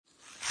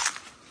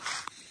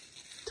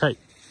Hey.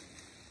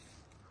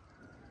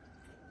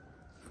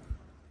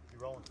 You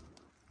rolling?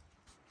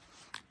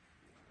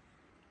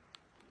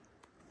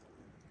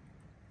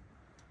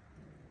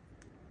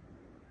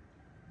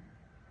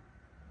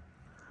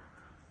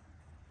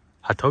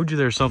 I told you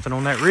there's something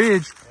on that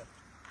ridge. Yep.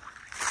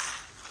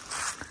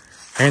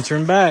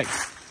 Answering back.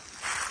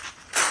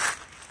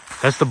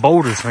 That's the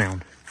boulder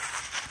sound.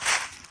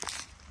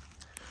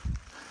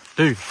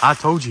 Dude, I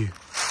told you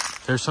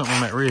there's something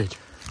on that ridge.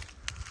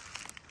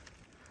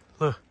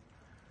 Look.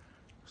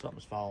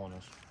 Something's following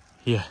us.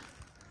 Yeah.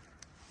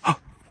 Oh.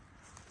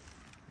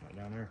 Right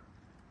down there.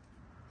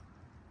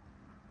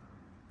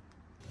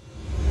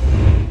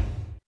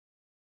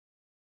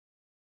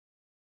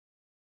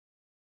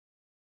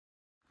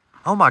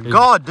 Oh my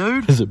God,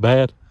 dude. Is it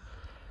bad?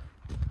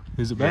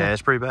 Is it bad? Yeah,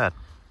 it's pretty bad.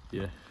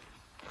 Yeah.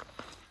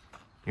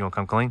 You want to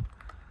come clean?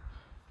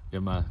 Yeah,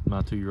 my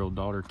 2-year-old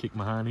daughter kicked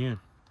my hind end.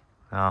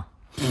 Oh.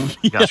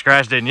 You got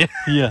scratched, didn't you?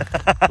 Yeah.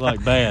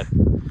 Like bad.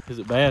 Is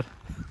it bad?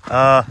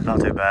 Not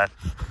too bad.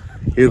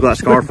 You look like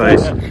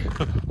Scarface.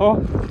 Oh,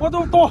 what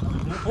the fuck?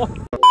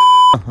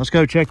 Let's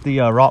go check the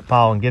rock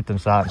pile and Gipton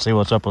site and see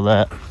what's up with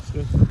that.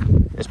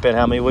 It's been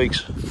how many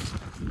weeks?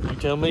 You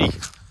tell me.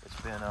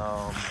 It's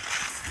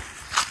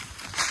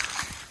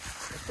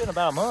been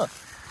about a month.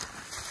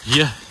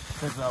 Yeah.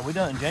 Since we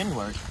done it in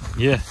January.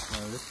 Yeah.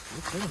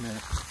 It's been a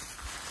minute.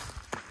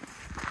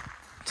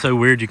 It's so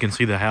weird you can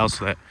see the house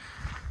that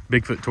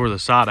Bigfoot tore the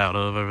side out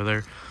of over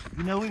there.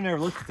 You know, we've never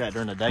looked at that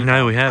during the day.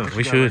 No, we haven't.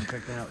 We should.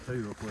 Check that out too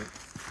real quick.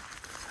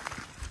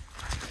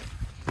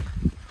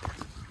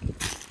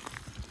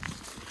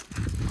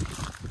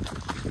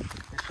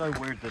 It's so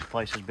weird this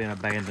place has been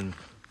abandoned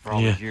for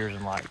all these years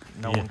and like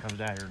no one comes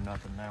down here or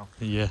nothing now.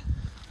 Yeah.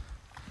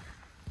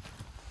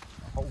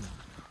 Oh.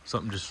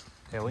 Something just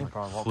We can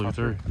probably walk flew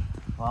through.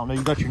 Well, I don't know,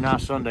 you got your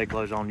nice Sunday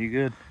clothes on. You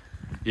good?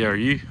 Yeah, are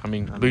you? I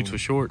mean, boots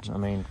with shorts. I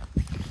mean,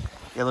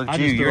 yeah, look at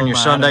you. You're in your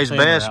Sunday's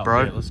best, outfit.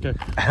 bro. Let's go.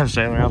 Adam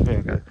Sandler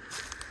outfit. Okay.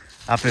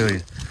 I feel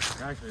you.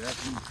 Actually,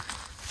 that's you.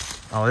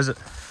 Oh, is it?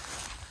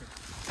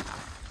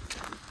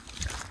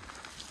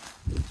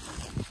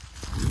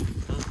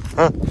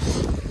 Huh.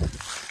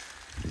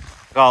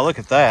 Oh, look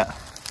at that.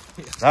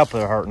 That'll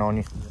put a hurting on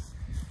you.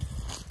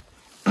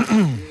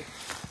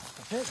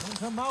 Don't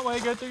come my way,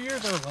 go through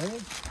yours, old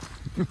leg.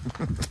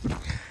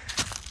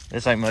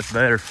 This ain't much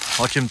better.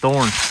 Watch them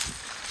thorns.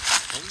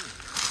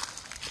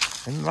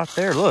 And right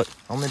there, look,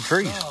 on the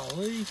trees.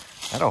 Golly.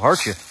 That'll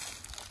hurt you.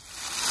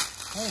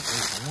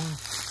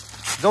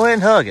 Go ahead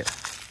and hug it.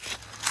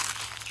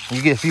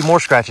 You get a few more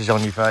scratches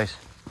on your face.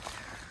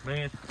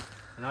 Man,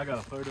 and I got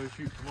a photo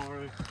shoot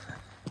tomorrow.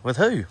 With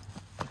who?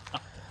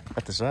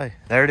 What to say?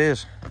 There it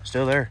is.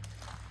 Still there.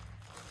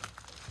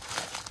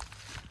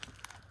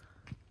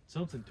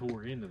 Something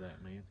tore into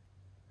that, man.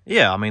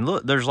 Yeah, I mean,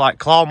 look, there's like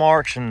claw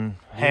marks and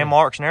hand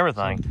marks and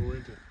everything.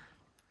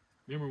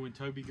 Remember when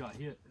Toby got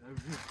hit over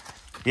here?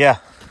 Yeah.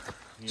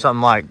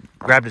 Something like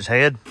grabbed his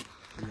head.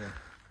 Yeah.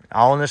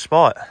 All in this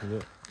spot. Yeah.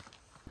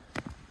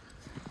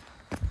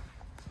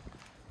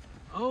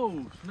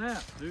 Oh,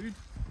 snap, dude.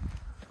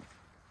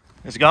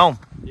 It's gone.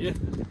 Yeah.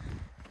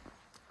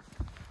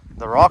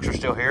 The rocks are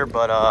still here,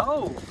 but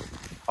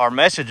our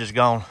message is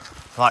gone.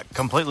 Like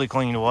completely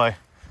cleaned away.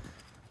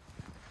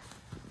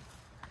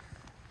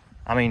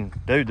 I mean,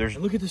 dude, there's...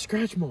 And look at the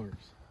scratch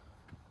marks.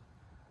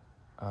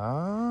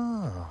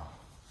 Oh.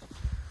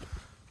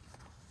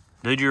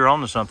 Dude, you're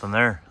onto something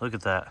there. Look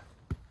at that.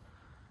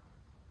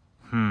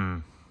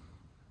 Dude,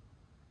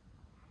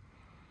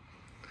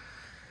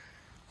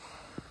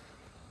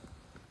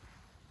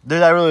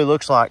 that really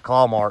looks like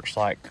claw marks.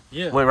 Like,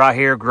 went right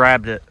here,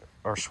 grabbed it,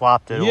 or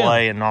swiped it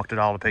away and knocked it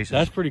all to pieces.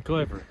 That's pretty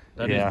clever.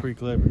 That is pretty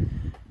clever.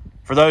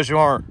 For those who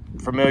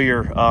aren't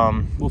familiar,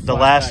 the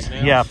last,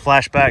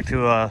 flashback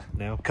to a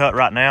cut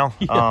right now.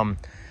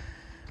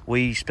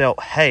 We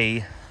spelt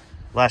hay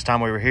last time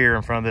we were here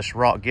in front of this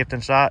rock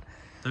gifting site.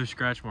 Those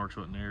scratch marks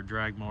wasn't there,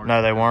 drag marks.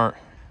 No, they weren't.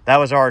 That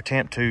was our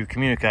attempt to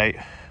communicate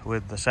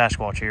with the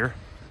Sasquatch here.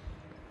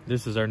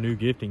 This is our new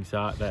gifting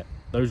site. That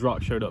those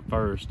rocks showed up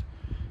first.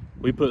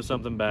 We put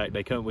something back.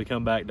 We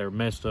come back. They're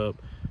messed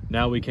up.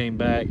 Now we came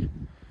back.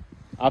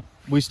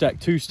 We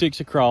stacked 2 sticks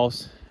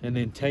across, and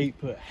then Tate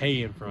put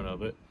hay in front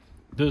of it.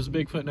 Does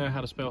Bigfoot know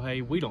how to spell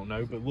hay? We don't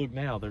know, but look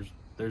now.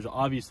 There's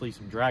obviously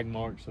some drag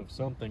marks of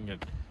something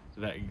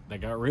that they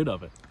got rid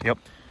of it. Yep.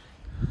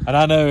 And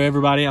I know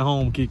everybody at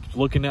home keeps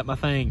looking at my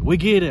thing. We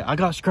get it. I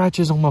got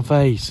scratches on my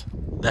face.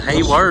 The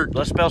hay worked.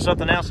 Let's spell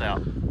something else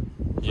out.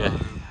 Yeah,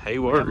 hay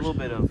works. A little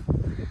bit of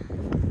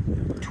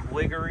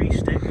twiggery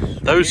sticks.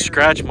 Those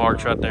scratch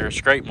marks right there,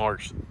 scrape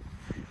marks.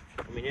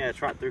 I mean, yeah,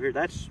 it's right through here.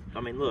 That's,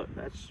 I mean, look,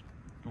 that's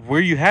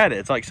where you had it.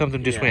 It's like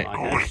something just went.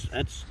 Like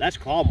that's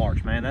claw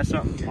marks, man. That's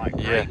something like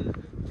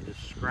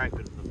just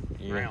scraping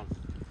the ground.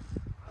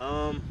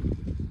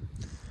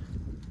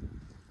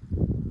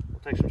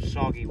 We'll take some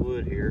soggy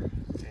wood here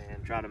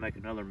and try to make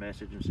another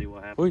message and see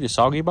what happens. We the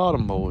soggy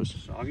bottom boys.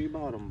 Soggy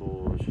bottom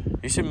boys.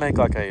 You should make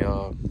like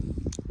a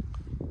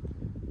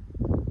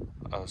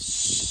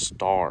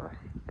star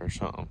or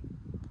something.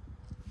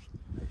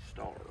 A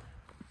star.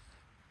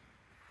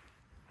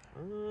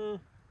 We'll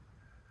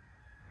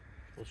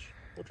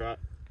try it.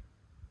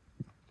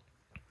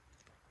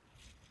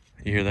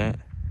 You hear that?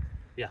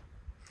 Yeah.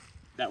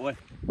 That way?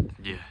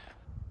 Yeah.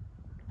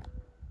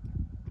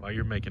 While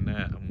you're making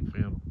that, I'm gonna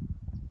film.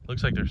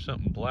 Looks like there's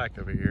something black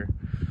over here.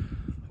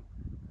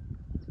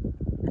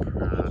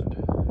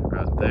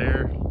 Right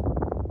there.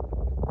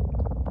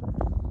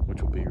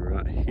 Which will be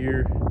right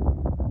here.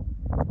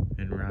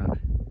 And right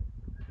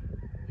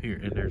here.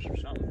 And there's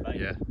something back.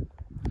 Yeah.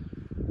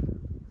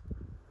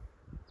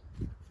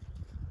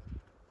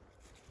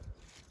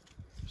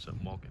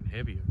 Something walking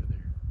heavy over there.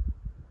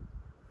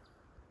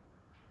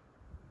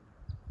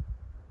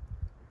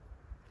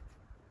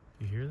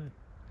 You hear that?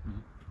 Mm-hmm.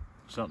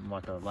 Something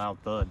like a loud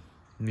thud.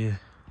 Yeah.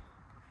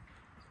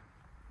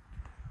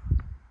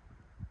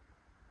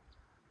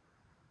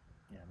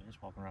 Yeah, I mean,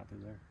 it's walking right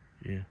through there.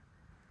 Yeah.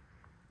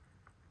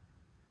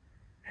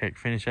 Heck,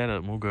 finish that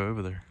up and we'll go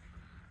over there.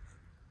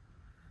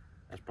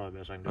 That's probably the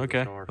best I can do.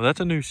 Okay. Well, that's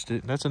a new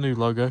that's a new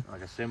logo.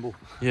 Like a symbol.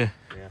 Yeah.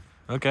 Yeah.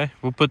 Okay.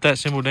 We'll put that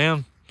symbol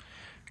down.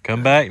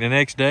 Come back the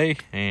next day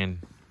and.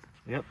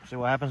 Yep. See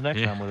what happens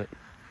next time with it.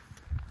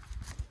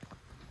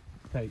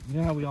 Hey, you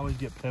know how we always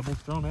get pebbles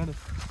thrown at us?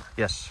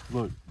 Yes.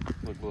 Look,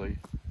 Blake.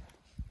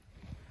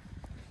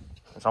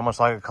 It's almost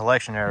like a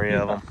collection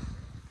area of them.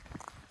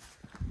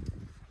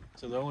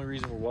 So the only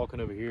reason we're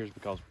walking over here is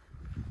because,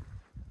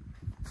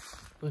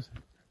 listen.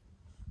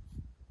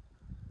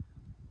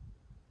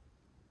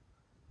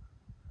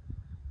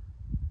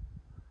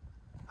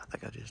 I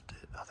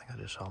think I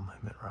just saw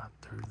movement right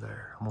through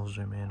there. I'm gonna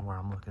zoom in where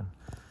I'm looking.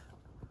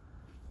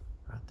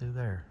 Right through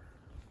there.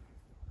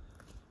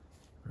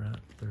 Right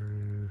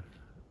through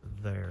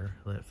there.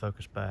 Let it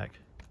focus back.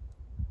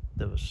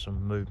 There was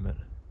some movement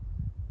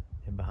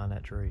in behind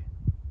that tree.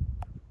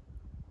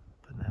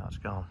 But now it's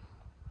gone.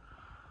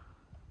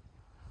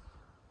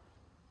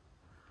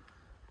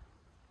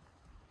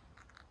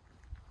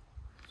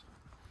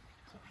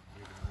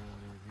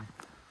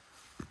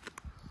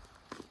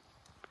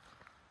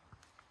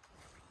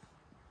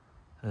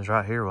 It was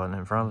right here, wasn't it,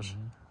 in front of us?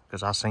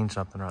 Because I seen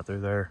something right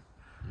through there.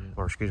 Yeah.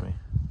 Or excuse me,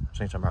 I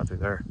seen something right through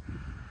there.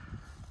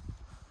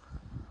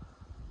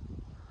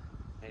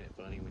 Ain't it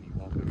funny when you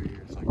walk over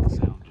here, it's like the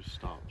sound just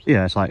stops.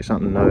 Yeah, it's like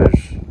something knows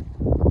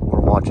we're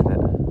watching it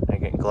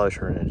and getting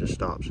closer and it just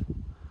stops.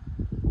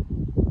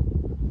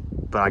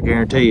 But I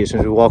guarantee you, as soon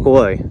as we walk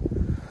away,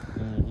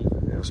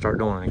 it'll start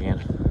doing it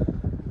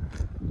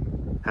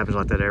again. Happens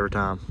like that every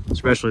time,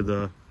 especially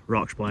the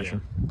rock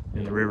splashing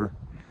in the river.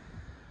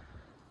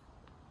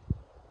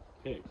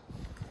 Hey,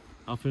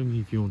 I'll film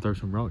you if you want to throw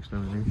some rocks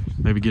down there.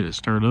 Maybe get it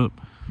stirred up.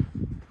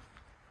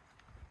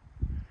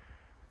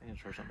 And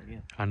try something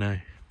again. I know.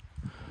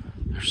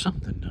 There's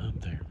something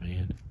up there,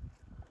 man.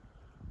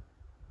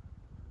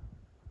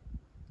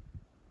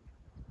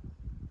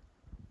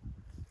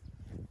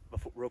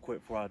 Real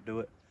quick before I do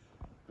it,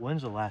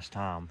 when's the last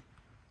time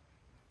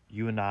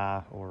you and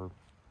I, or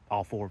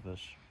all four of us,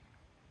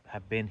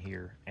 have been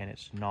here and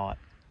it's not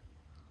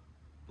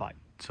like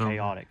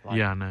chaotic? Like,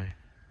 yeah, I know.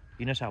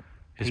 You notice how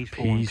It's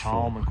peaceful and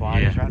calm and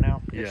quiet it is right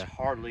now? It's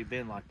hardly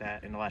been like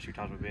that in the last few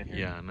times we've been here.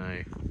 Yeah, I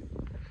know.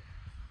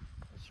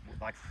 It's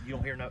like you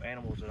don't hear no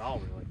animals at all,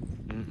 really.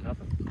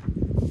 Nothing.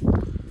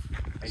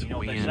 And It's you know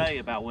what they wind. say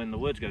about when the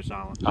woods go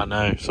silent? I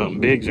know.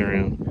 Something big's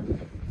around.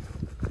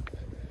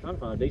 Trying to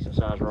find a decent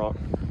sized rock.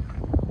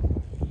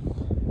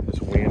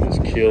 This wind is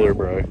killer,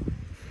 bro.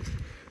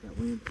 That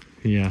wind?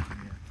 Yeah.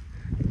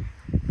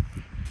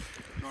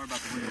 Sorry about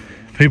the wind.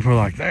 People are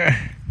like,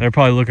 they're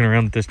probably looking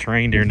around at this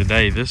terrain during the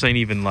day. This ain't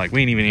even like,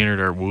 we ain't even entered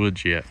our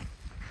woods yet.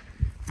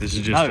 This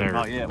is just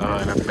not yet,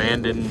 an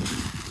abandoned.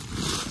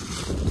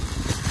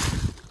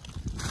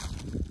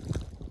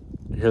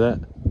 You hear that?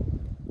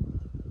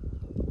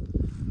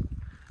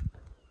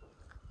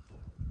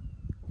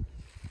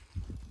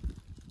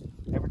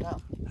 Every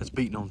time. That's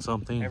beating on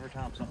something. Every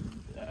time something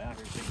out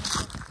here beating on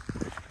something.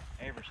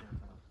 Every single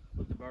time.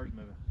 Look, the bird's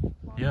moving.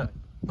 Yeah.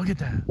 Look at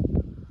that.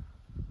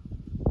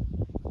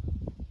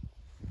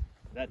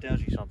 That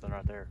tells you something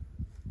right there.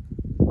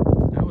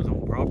 That was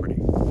on property.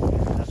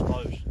 That's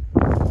close.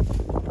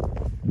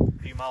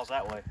 A few miles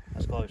that way.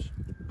 That's close.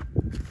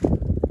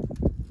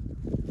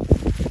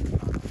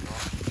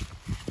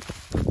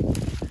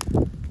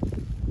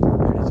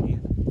 There it is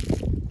again.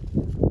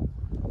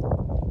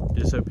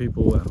 Just so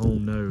people at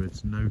home know,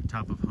 it's no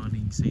type of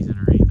hunting season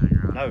or anything,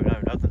 right? No,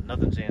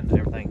 nothing's in.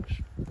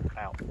 Everything's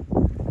out.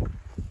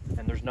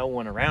 And there's no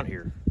one around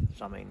here.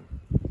 So, I mean,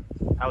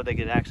 how would they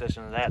get access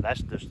into that?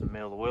 That's just the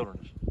middle of the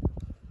wilderness.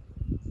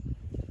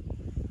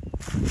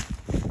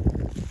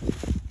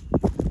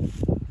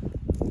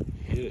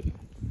 Hit it.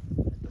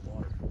 The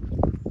water.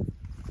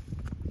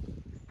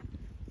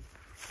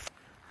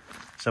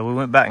 So we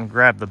went back and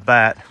grabbed the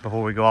bat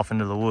before we go off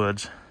into the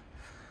woods.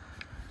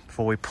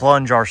 Before we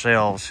plunge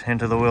ourselves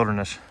into the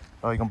wilderness.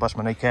 Oh, you gonna bust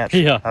my kneecaps?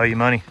 Yeah. Owe you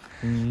money?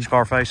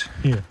 Scarface?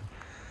 Yeah.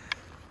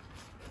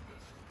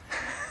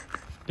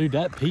 Dude,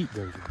 that peak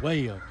goes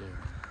way up there.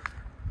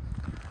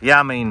 Yeah,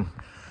 I mean,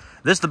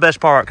 This is the best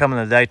part coming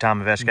in the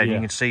daytime investigating. Yeah.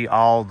 You can see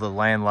all the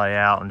land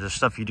layout and just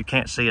stuff you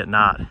can't see at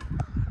night.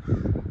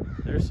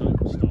 There's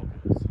something stalking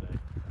us today.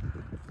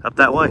 Up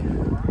that way.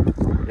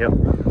 Yep.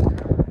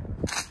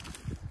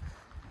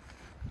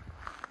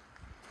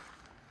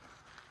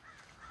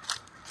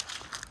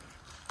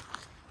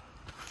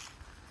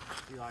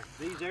 Like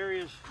these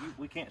areas,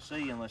 we can't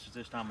see unless it's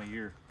this time of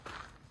year.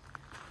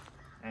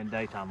 And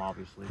daytime,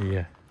 obviously.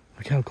 Yeah.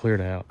 Look how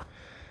cleared out.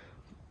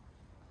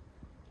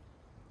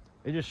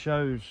 It just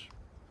shows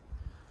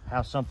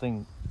how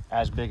something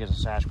as big as a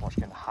Sasquatch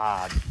can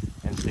hide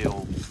and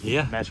still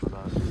mess with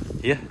us.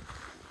 Yeah.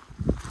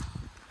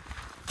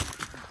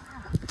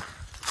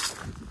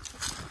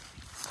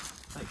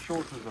 I think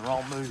shorts was the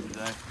wrong move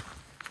today.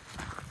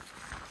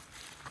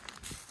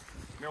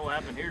 Remember what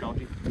happened here, don't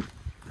you?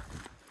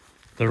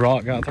 The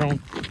rock got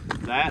thrown?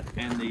 That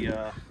and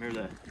the,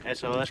 remember the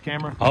SOS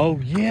camera? Oh,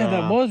 yeah,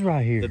 that was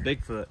right here. The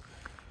Bigfoot.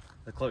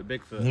 The cloaked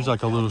Bigfoot. There's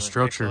like a little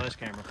structure. SOS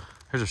camera.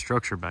 There's a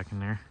structure back in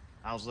there.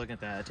 I was looking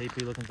at that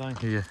TP looking thing.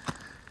 Yeah.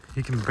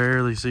 You can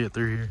barely see it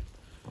through here.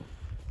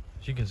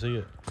 You can see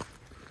it.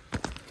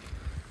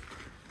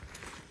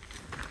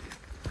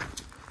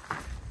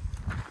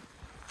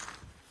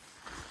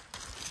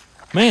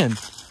 Man,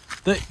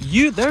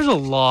 there's a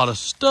lot of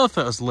stuff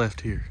that was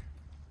left here.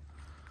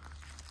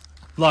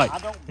 Like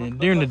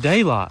during the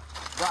daylight.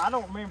 Well, I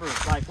don't remember.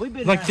 Like we've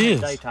been like down in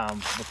the this. daytime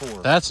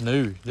before. That's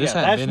new. This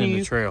hadn't been in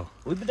the trail.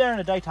 We've been down in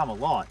the daytime a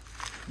lot.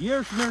 You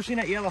ever never seen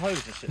that yellow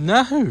hose just sitting?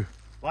 No.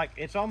 Like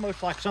it's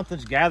almost like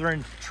something's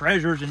gathering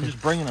treasures and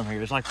just bringing them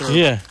here. It's like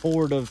they're a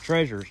hoard of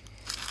treasures.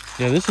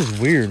 Yeah, this is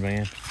weird,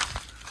 man.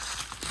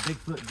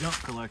 Bigfoot junk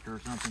collector or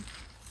something.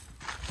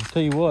 I'll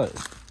tell you what.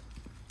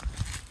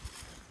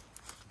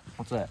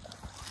 What's that?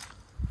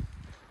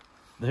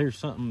 There's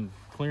something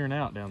clearing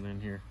out down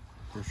in here,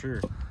 for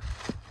sure.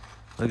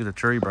 Look at the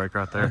tree break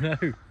right there. I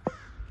know.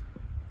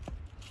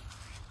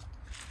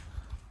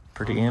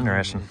 Pretty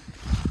interesting.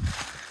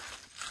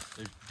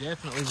 There's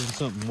definitely been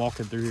something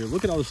walking through here.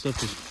 Look at all the stuff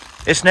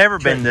that's It's never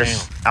been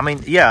this. down. I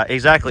mean, yeah,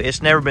 exactly.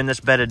 It's never been this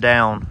bedded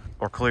down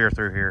or clear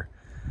through here.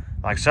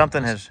 Like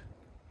something has.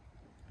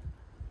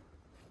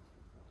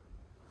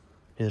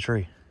 Yeah, the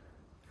tree.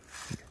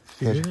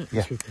 Yeah.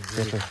 Yeah. Tree.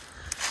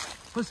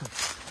 Listen.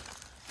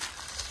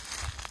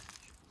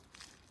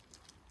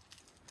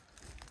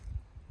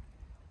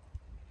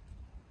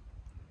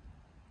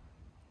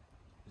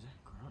 Is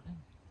that grunting?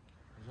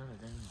 Is that a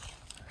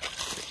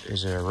damn...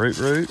 Is it a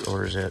root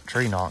or is it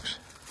tree knocks?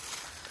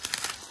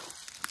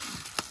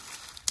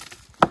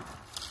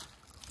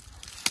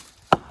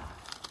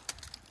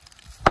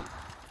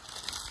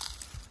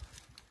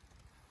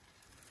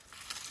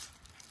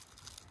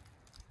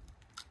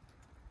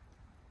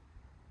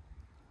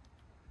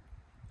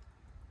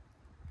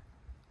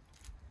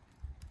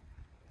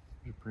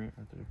 There's a print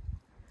right there.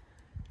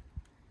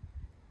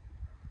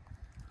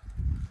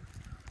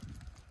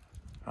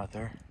 Right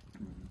there.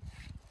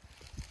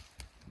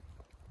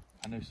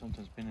 I know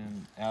something's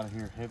been out of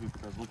here heavy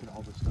because look at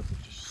all the stuff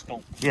that just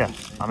stomped. Yeah,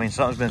 I mean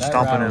something's been that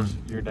stomping rattles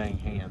in. your dang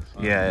hands.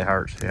 Yeah, it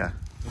hurts. Yeah.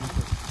 Let me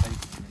put some tape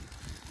in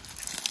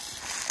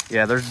here.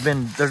 Yeah,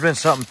 there's been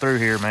something through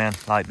here, man.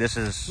 Like this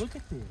is. Look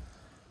at this.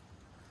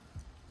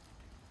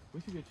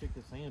 We should go check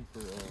the sand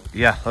for.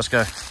 Yeah, let's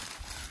go.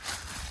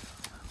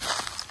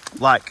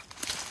 Like,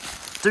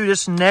 dude,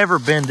 it's never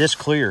been this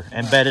clear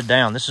and bedded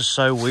down. This is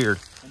so weird.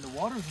 And the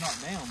water's not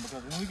down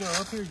because when we go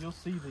up here, you'll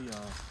see the.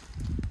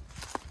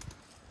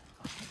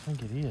 I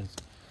think it is.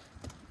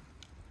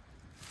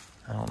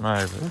 I don't know.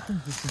 But...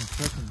 Something's just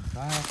been chucking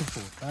back and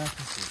forth, back and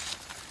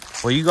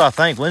forth. Well, you gotta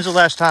think. When's the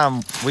last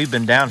time we've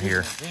been down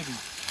here? Heavy.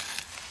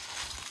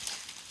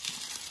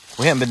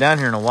 We haven't been down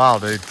here in a while,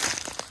 dude.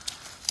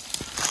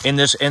 In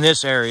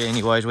this area,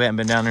 anyways. We haven't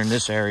been down there in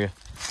this area.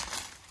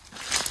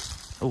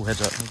 Oh,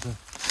 heads up.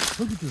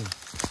 Look at this.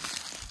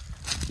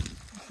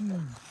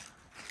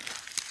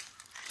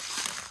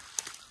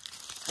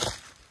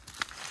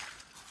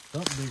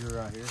 Something bigger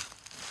right here.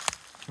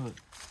 Look.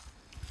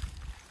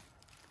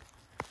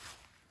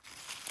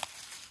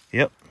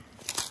 Yep.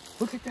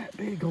 Look at that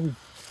big old.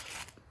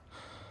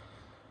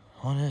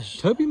 What is?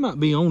 Tubby might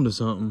be on to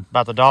something.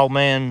 About the dog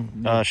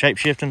man shape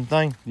shifting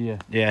thing? Yeah.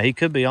 Yeah, he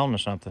could be on to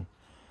something.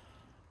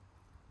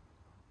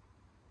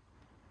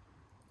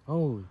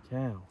 Holy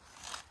cow.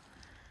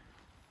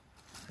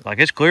 Like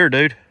it's clear,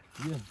 dude.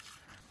 Yeah.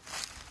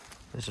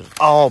 This has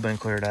all been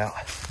cleared out.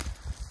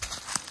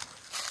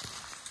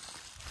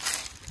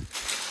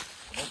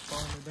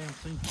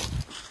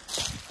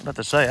 I'm about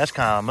to say, that's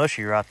kind of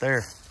mushy right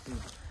there.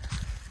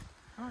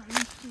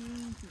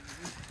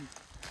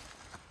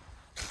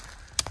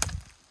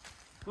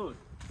 Good.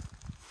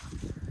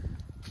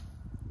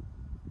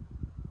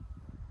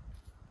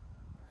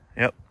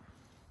 Yep.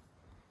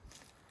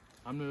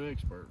 I'm no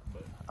expert,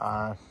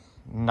 but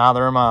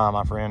Neither am I,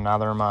 my friend.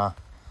 Neither am I.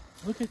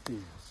 look at this.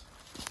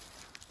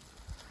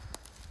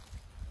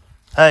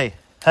 Hey,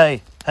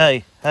 hey,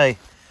 hey, hey.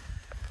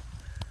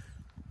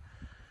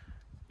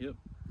 Yep.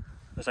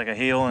 Looks like a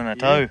heel and a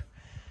toe.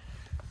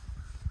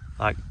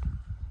 Like,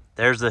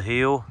 there's the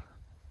heel,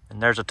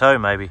 And there's a toe,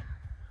 maybe.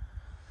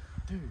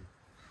 Dude,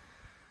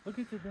 look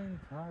at the dang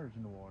tires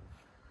in the water.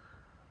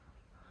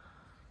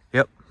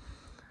 Yep.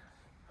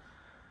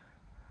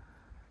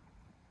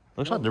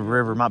 Looks like the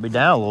river might be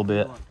down a little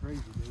bit. Like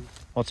crazy, dude.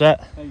 What's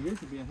that? Hey, here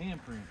could be a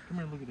handprint. Come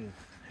here and look at this.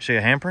 See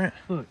a handprint?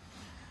 Look.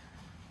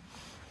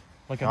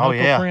 Like a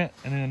knuckle print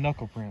and then a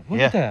knuckle print. Look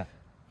at that.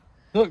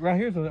 Look, right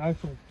here's an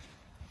actual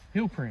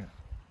heel print.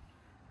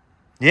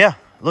 Yeah.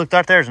 Look,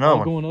 right there's another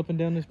one. Going up and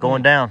down this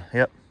Going down,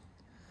 yep.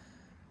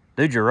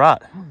 Dude, you're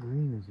right. How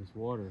green is this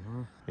water,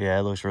 huh? Yeah,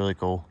 it looks really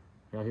cool.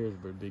 Right here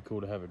would be cool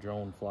to have a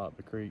drone fly up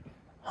the creek.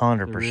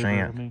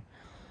 100%.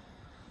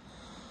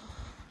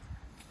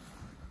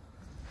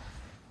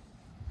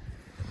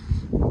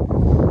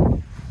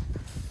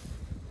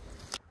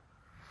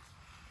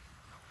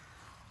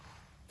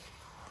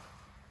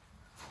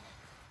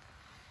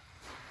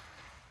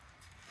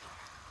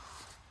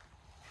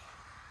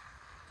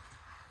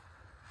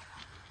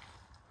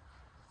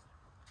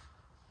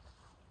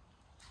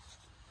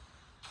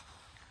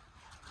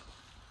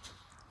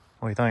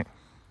 What do you think?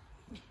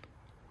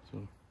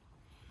 So,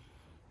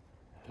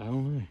 I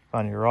don't know.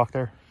 Find your rock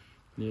there?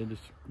 Yeah,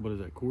 just, what is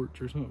that, quartz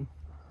or something?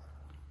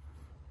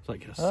 It's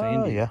like a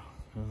sandy. Oh,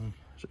 yeah.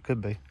 It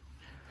could be.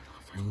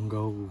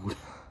 Gold.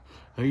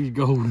 He's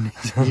golden.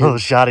 A little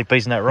shoddy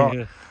piece in that rock.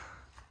 Yeah.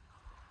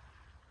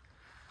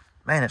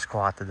 Man, it's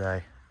quiet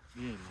today.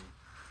 Yeah, man.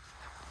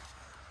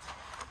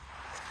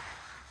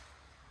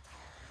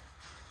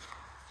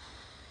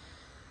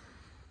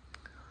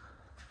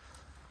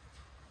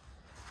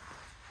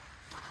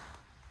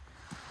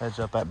 Heads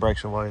up, that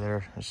breaks away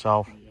there. It's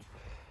soft. Yeah.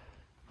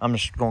 I'm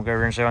just going to go over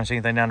here and see if I can see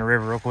anything down the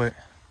river real quick.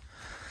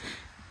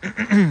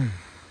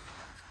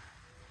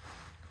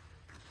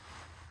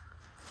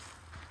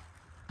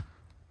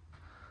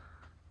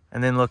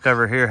 And then look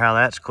over here how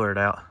that's cleared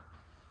out.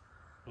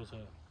 What's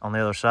that? On the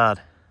other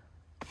side.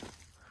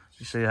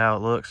 You see how it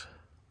looks?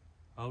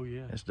 Oh,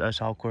 yeah.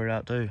 That's all cleared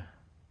out too.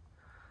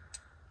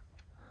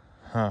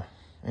 Huh.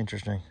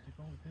 Interesting.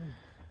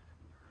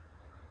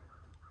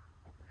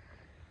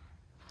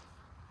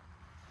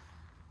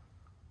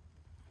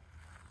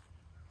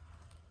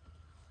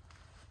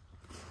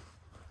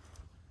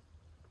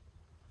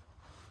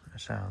 That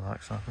sounds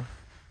like something.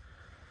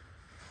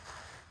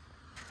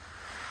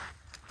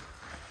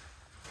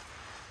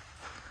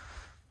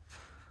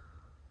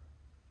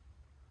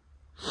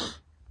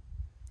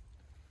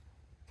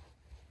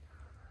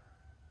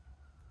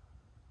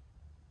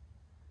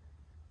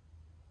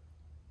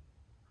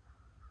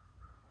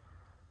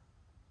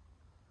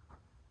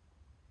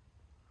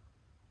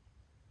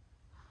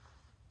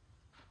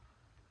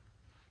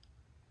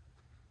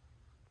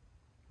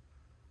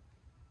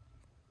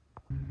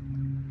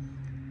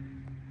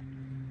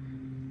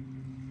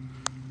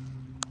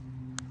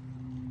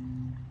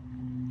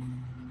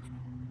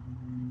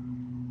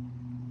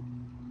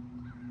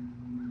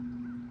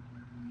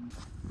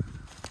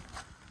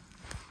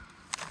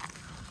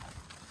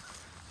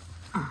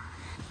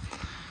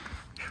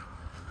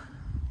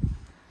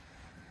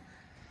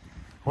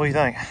 What do you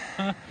think?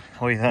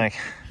 What do you think?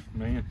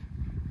 Man,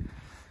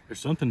 there's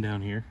something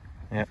down here.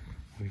 Yep.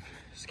 We've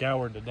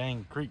scoured the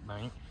dang creek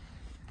bank.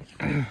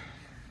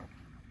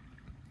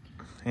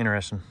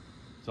 Interesting.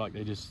 It's like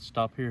they just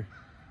stop here.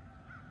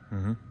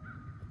 Mm-hmm.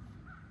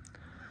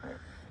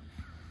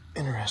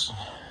 Interesting.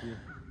 Yeah,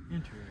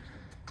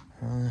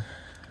 interesting.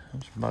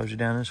 Let's mosey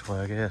down this way,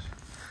 I guess.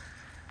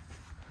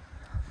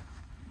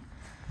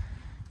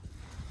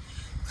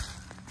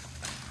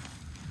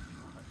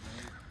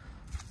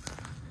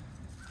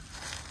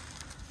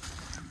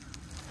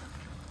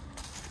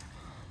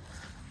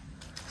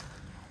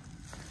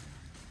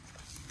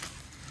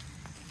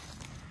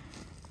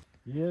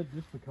 Yeah,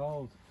 just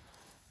because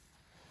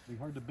we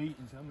heard the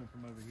beating coming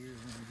from over here, and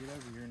then we get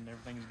over here and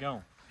everything's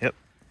gone. Yep.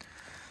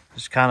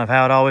 It's kind of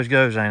how it always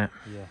goes, ain't it?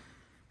 Yeah.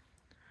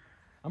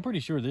 I'm pretty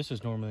sure this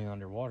is normally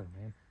underwater,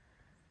 man.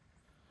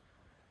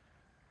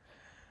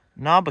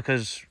 No,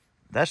 because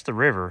that's the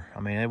river. I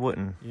mean, it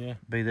wouldn't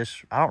be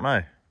this. I don't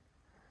know.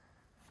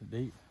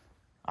 Deep.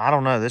 I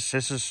don't know. This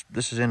is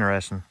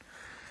interesting.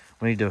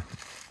 We need to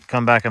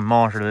come back and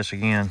monitor this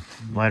again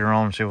later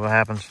on and see what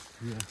happens.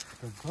 Yeah,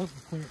 because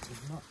something's clearing.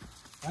 It's not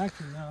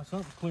actually now.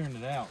 Something's clearing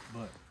it out,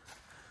 but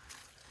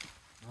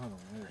I don't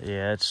know.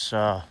 Yeah, it's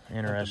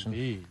interesting.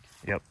 Big.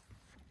 Yep.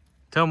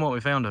 Tell them what we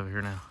found over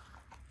here now.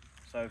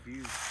 So if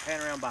you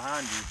pan around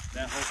behind you,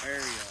 that whole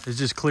area, it's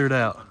just cleared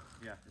out.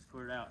 Yeah, it's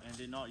cleared out, and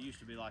did not used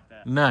to be like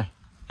that. No,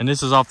 and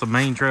this is off the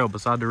main trail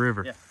beside the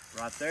river. Yeah,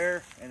 right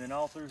there, and then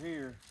all through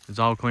here. It's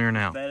all clearing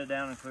out. Bedded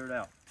down and cleared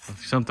out.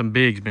 Something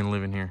big's been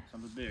living here.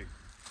 Something big.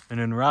 And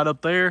then right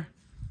up there,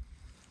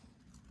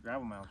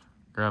 gravel mounds.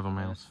 Gravel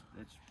mounds.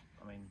 It's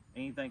I mean,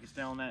 anything can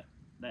stay on that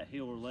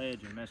hill or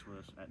ledge and mess with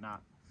us at night.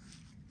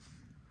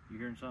 You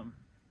hearing something?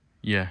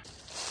 Yeah.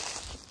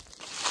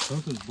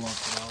 Something's blocked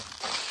it off.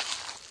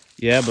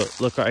 Yeah, but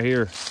look right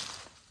here.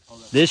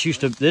 Oh, this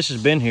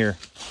has been here.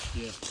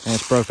 Yeah. And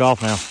it's broke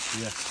off now.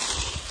 Yeah.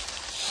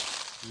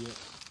 Yeah.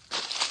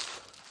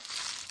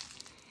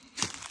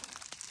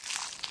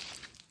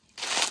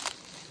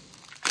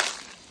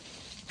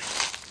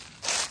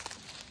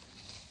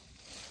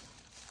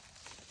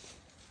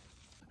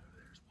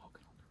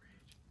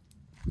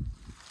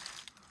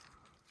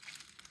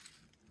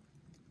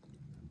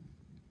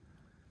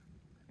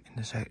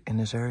 in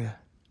this area?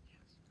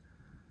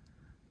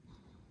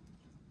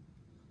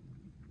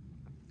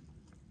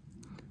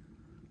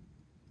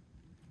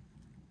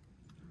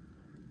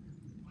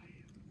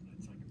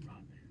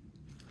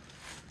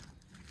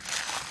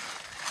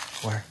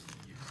 Where?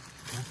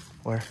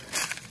 Where?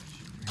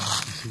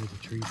 You see where the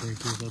tree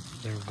break is up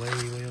there,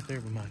 way up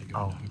there? We might have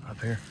gone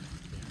up here.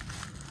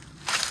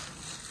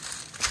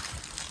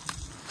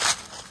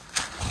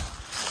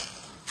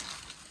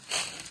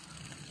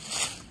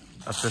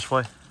 Up this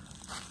way? Right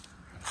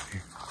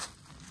here.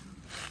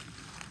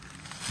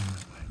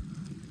 This way.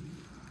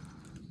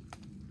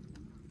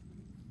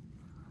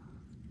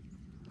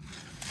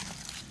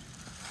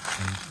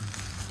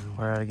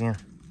 Where at again?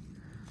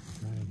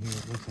 Right in here.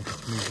 It looks like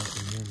it's moved up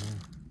in here now.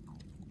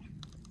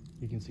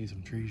 You can see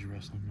some trees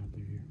rustling right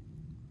through here.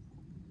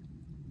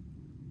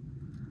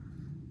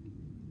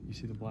 You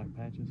see the black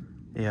patches?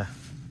 Yeah.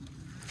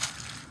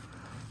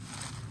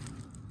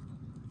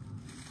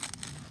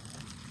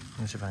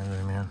 Let me see if I can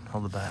zoom in.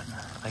 Hold the bat.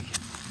 Thank you.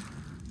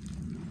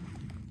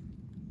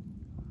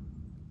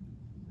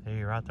 Yeah,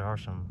 you're right. There are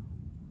some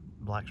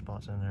black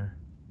spots in there.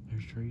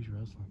 There's trees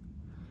rustling.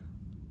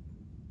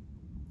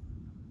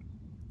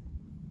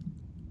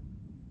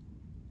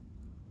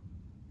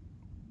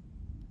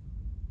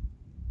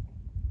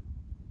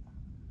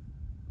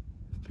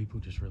 If people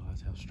just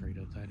realize how straight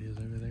up that is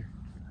over there.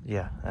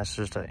 Yeah, that's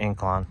just an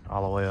incline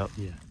all the way up.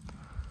 Yeah.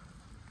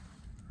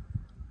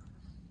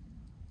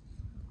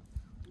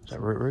 Is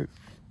that root?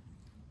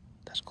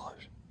 That's close.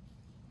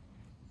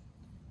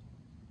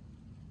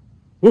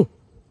 Woo!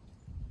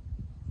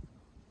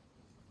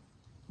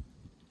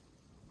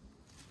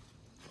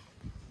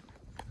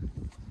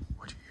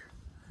 What'd you hear?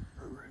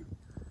 Root.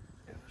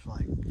 It was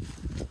like,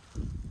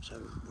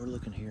 so we're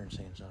looking here and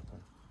seeing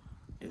something.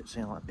 It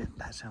sounded like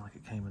that sounded like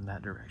it came in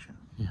that direction.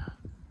 Yeah.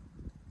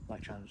 Like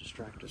trying to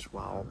distract us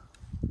while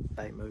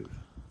they move.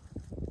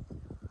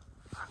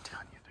 I'm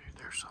telling you, dude,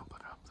 there's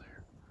something up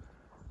there.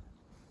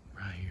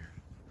 Right here.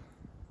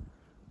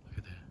 Look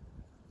at that.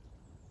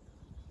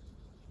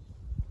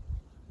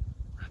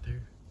 Right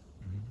there.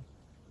 Mm-hmm.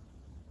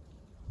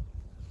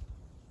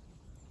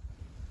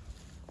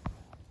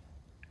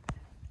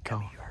 Tell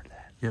me you heard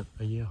that. Yep,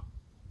 a yell.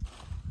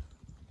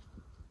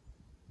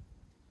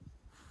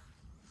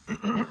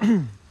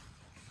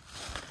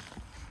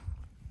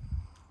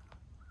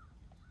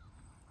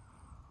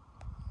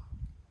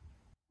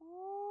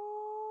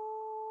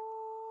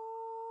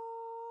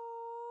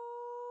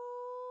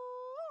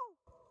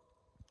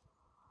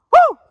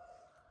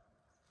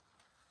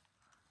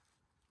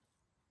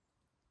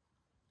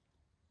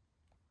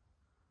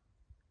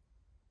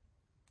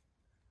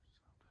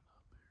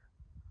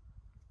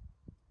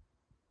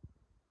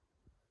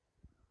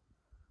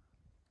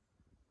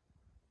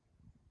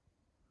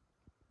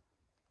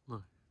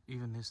 Look,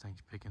 even this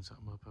thing's picking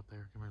something up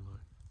there. Come here,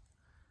 look.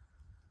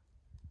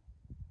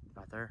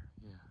 Right there?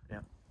 Yeah.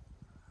 Yep.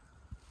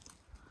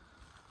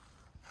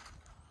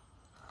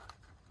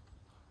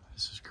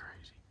 This is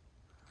crazy.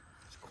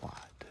 It's quiet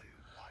too.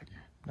 Like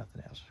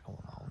nothing else is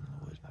going on in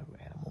the woods. No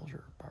animals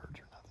or birds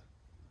or nothing.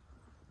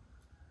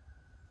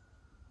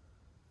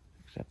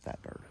 Except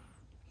that bird.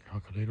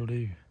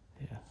 Cock-a-doodle-doo.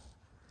 Yeah.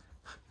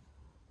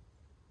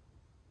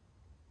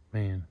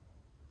 Man.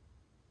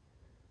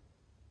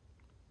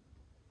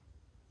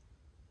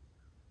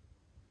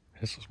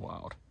 This is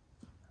wild.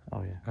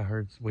 Oh yeah.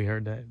 We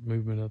heard that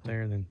movement up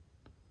there and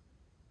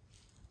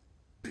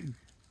then.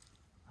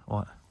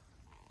 What?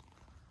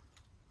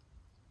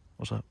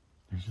 What's up?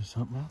 There's just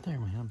something out there,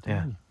 man. I'm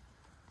telling you.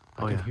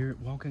 I can hear it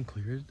walking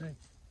clear as day.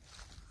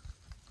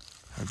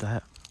 Heard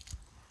that.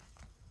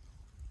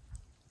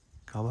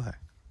 Call back.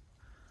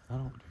 I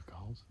don't do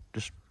calls.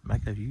 Just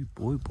make a you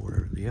boy board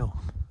over the yell.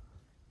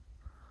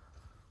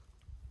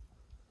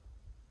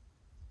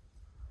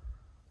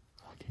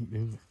 I can't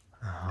do it.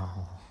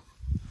 Oh.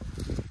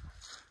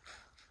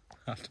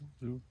 I don't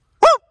do it.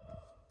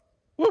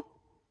 Woo! Woo!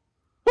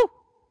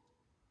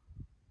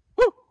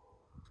 Woo!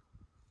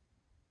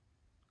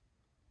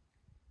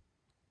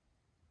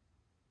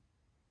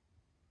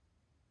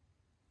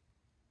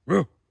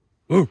 Woo!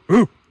 Woo!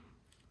 Woo!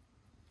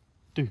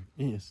 Dude,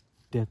 it is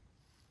deathly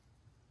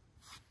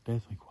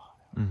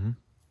quiet. Mm-hmm.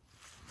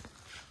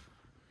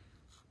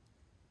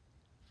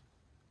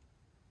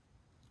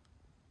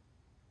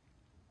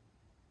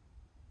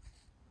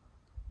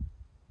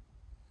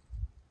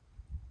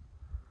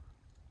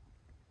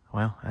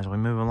 Well, as we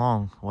move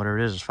along, whatever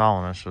it is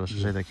following us, so let's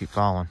just say they keep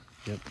following.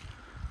 Yep.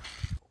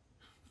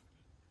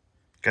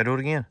 Go do it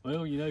again.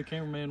 Well, you know,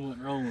 cameraman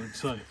wasn't rolling,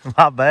 so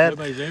My bad.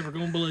 nobody's ever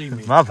going to believe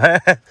me. My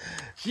bad.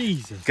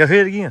 Jesus. Go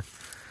hit it again.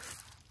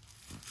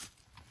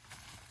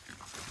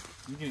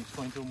 You can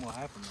explain to them what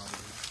happened right here.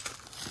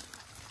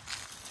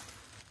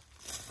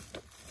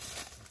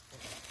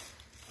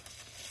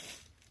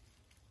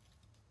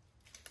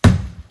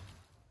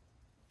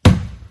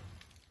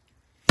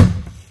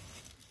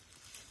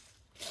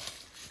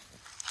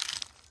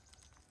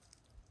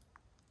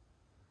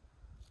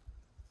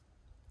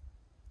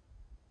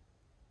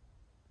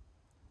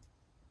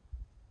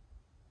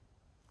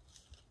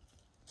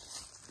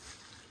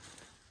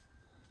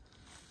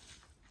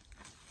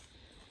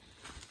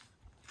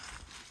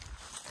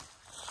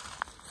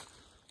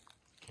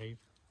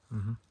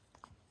 Mm-hmm.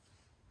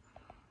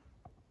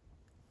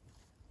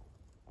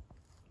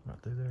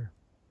 Right through there.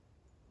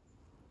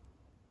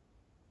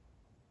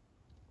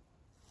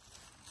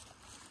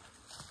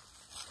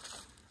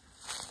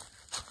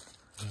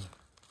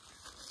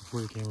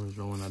 Before the camera was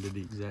rolling, I did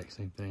the exact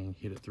same thing.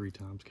 Hit it 3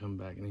 times, come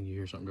back, and then you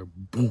hear something go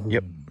boom.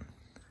 Yep.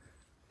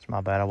 It's my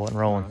bad. I wasn't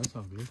rolling. Oh, that's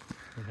all good.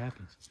 It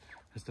happens.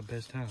 That's the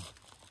best time.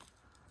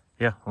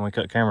 Yeah, when we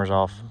cut cameras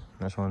off,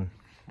 that's when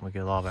we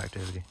get a lot of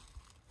activity.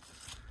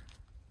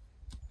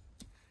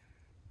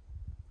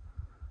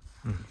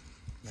 Man.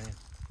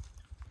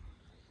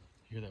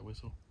 You hear that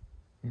whistle?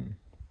 You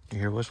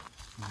hear a whistle?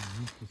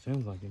 It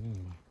sounds like it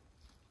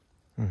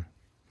anyway.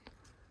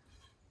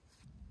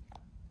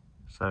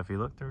 So if you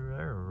look through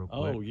there real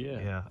quick. Oh, yeah.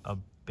 Yeah, a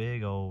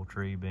big old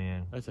tree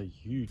bend. That's a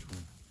huge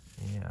one.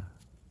 Yeah.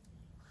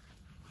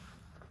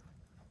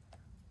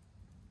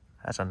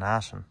 That's a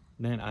nice one.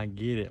 Man, I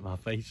get it. My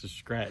face is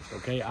scratched,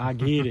 okay? I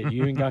get it.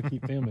 You ain't got to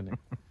keep filming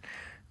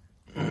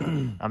it.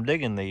 I'm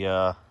digging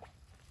the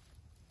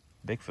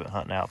Bigfoot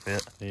hunting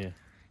outfit. Yeah.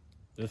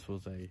 This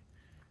was a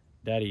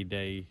daddy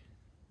day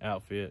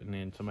outfit, and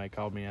then somebody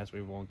called me and asked me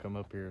if we want to come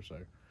up here, so.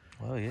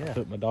 Well, yeah. I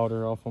took my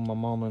daughter off on my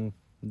mom and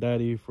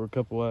daddy for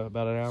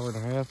about an hour and a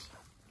half,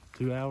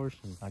 2 hours.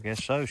 And I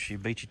guess so. She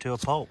beat you to a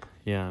pulp.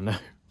 yeah, I know.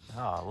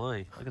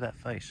 Golly, look at that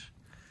face.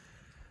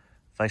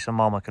 Face a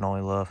mama can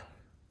only love.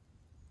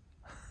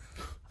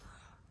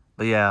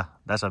 But yeah,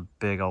 that's a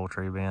big old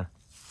tree bend.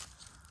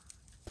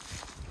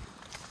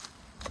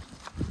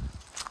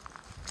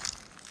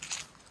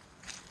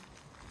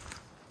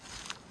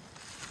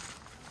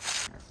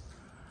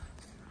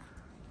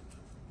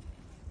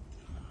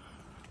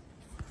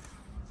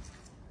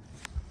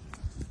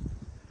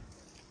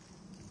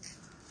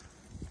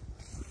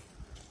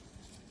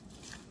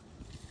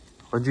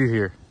 What'd you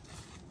hear?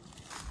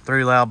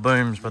 3 loud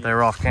booms, but they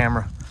were off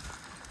camera.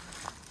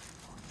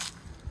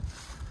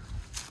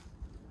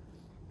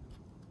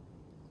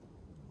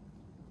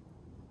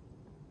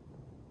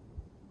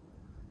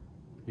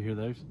 You hear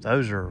those?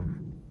 Those are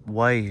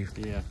way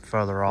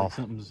further off.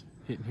 Something's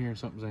hitting here and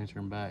something's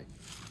answering back.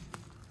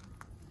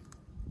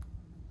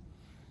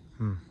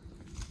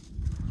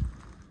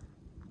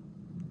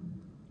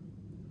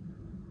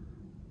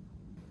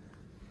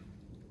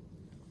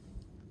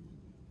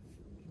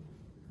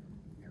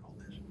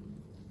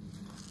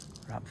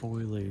 Right before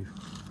we leave.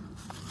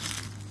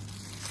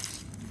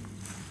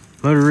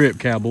 Let her rip,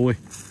 cowboy.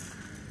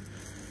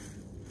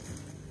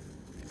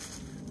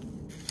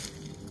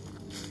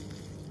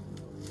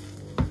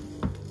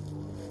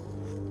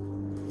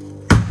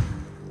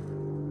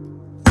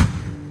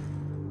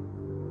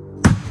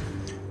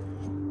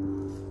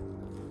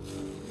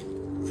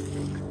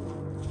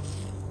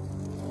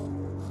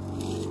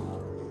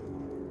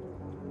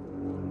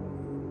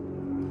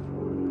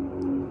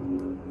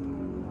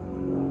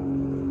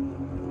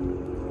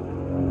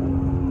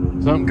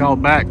 Something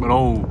called back, but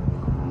old.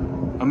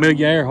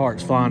 Amelia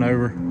Earhart's flying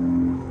over.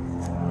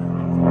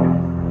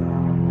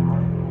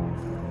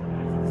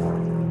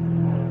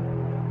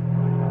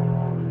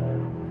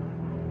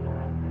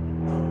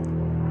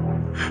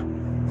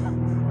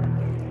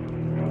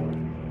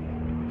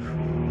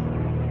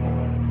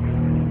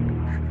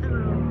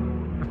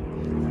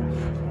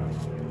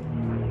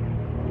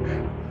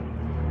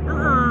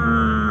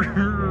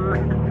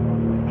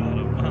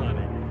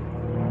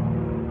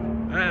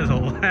 That is a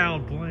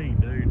loud plane,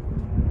 dude.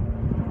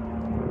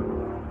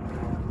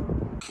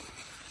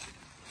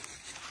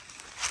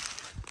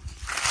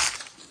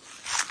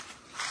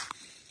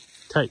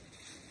 Take.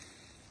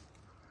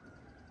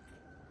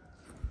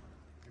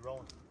 You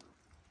rolling?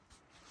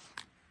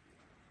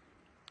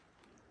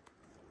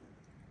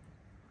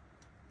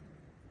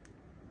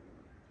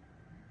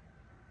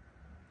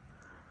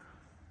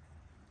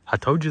 I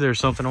told you there's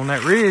something on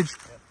that ridge.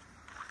 Yep.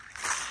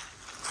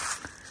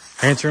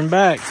 Answering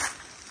back.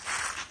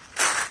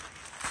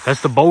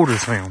 That's the boulder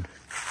sound.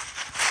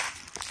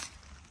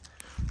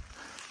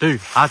 Dude,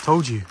 I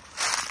told you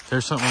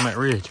there's something on that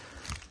ridge.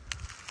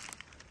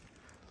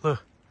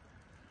 Look.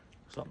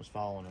 Something's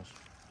following us.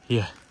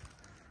 Yeah.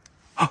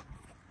 Right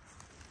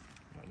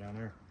down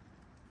there.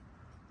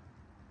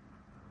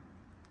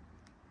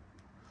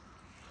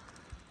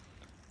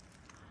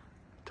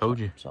 Told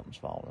you. Something's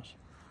following us.